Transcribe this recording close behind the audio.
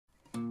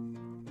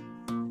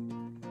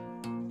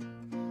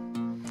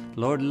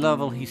Lord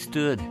Lovel he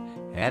stood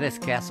at his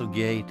castle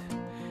gate,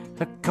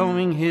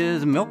 a-combing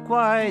his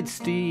milk-white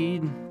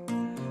steed,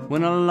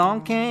 when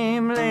along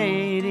came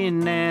Lady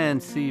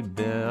Nancy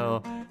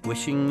Bell,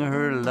 wishing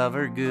her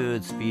lover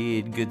good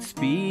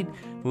speed,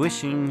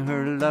 wishing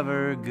her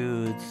lover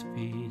good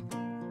speed.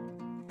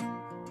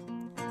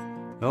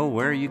 "Oh,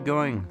 where are you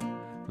going,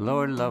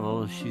 Lord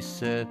Lovel?" she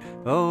said.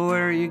 "Oh,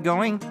 where are you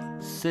going?"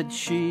 said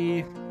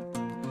she.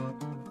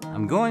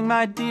 "I'm going,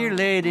 my dear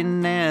Lady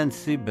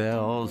Nancy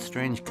Bell,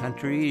 strange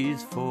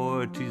countries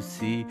for to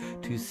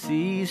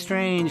see,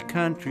 strange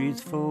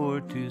countries for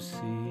to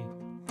see."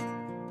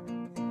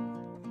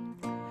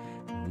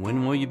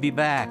 "When will you be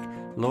back,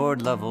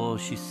 Lord Lovel?"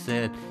 she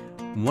said.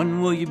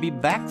 "When will you be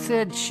back?"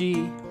 said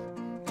she.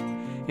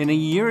 "In a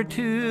year or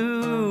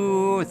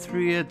 2 or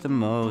 3 at the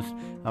most,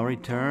 I'll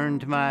return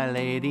to my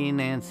Lady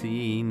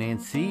Nancy,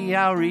 Nancy,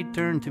 I'll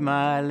return to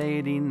my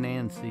Lady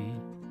Nancy."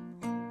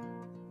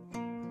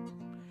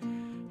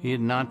 He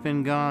had not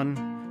been gone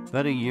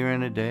but a year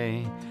and a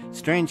day,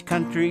 strange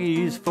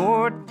countries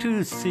for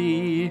to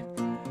see,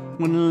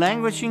 when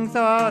languishing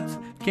thoughts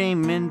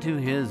came into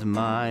his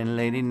mind.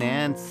 Lady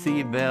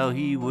Nancy Bell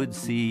he would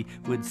see,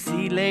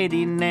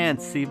 Lady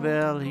Nancy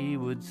Bell he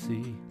would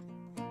see.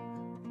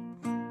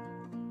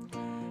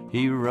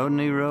 He rode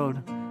and he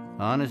rode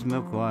on his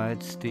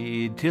milk-white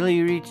steed, till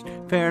he reached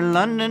fair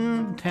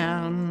London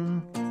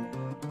town.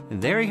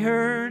 There he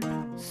heard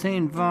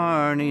St.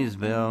 Varney's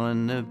bell,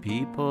 and the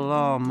people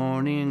all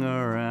mourning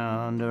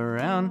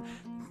around,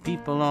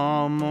 people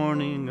all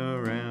mourning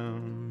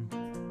around.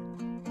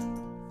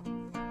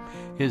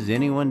 "Is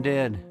anyone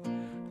dead,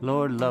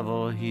 Lord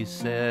Lovel?" he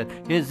said.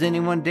 "Is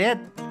anyone dead?"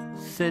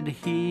 said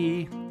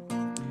he.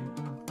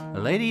 "A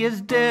lady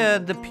is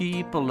dead," the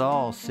people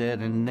all said,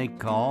 and they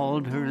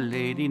called her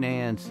Lady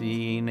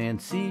Nancy,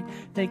 Nancy,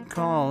 they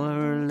call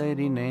her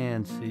Lady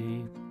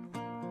Nancy.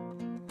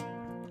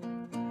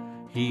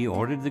 He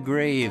ordered the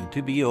grave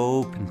to be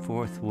opened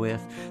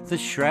forthwith, the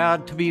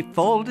shroud to be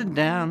folded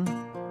down.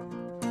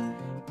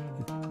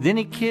 Then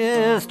he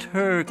kissed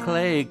her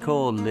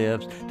clay-cold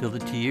lips, till the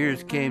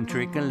tears came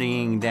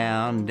trickling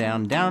down,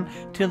 down, down,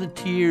 till the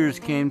tears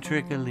came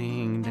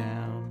trickling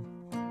down.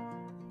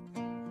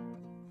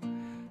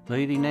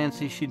 Lady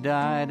Nancy, she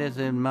died as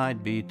it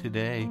might be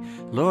today.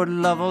 Lord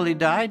Lovel, he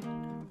died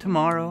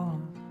tomorrow.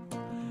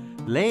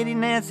 Lady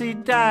Nancy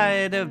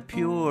died of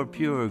pure,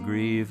 pure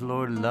grief.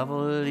 Lord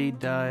Lovel, he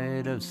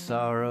died of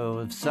sorrow,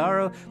 of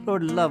sorrow.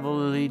 Lord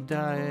Lovel, he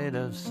died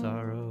of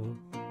sorrow.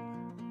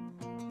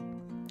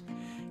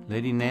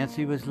 Lady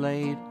Nancy was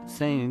laid at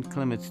St.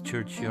 Clement's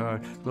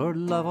churchyard. Lord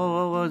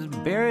Lovel was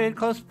buried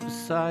close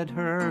beside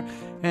her,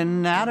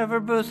 and out of her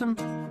bosom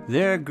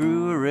there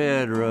grew a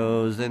red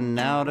rose, and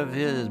out of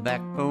his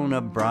backbone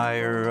a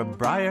briar,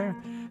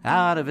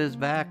 out of his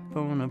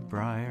backbone a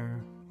briar.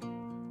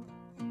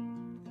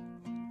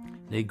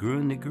 They grew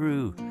and they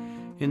grew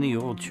in the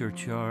old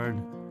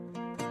churchyard,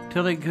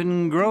 till they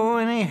couldn't grow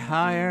any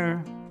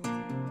higher.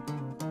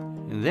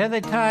 And there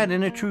they tied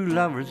in a true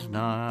lover's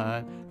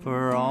knot,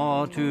 for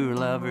all true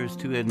lovers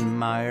to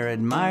admire,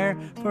 admire,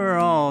 for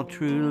all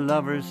true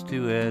lovers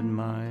to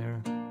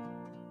admire.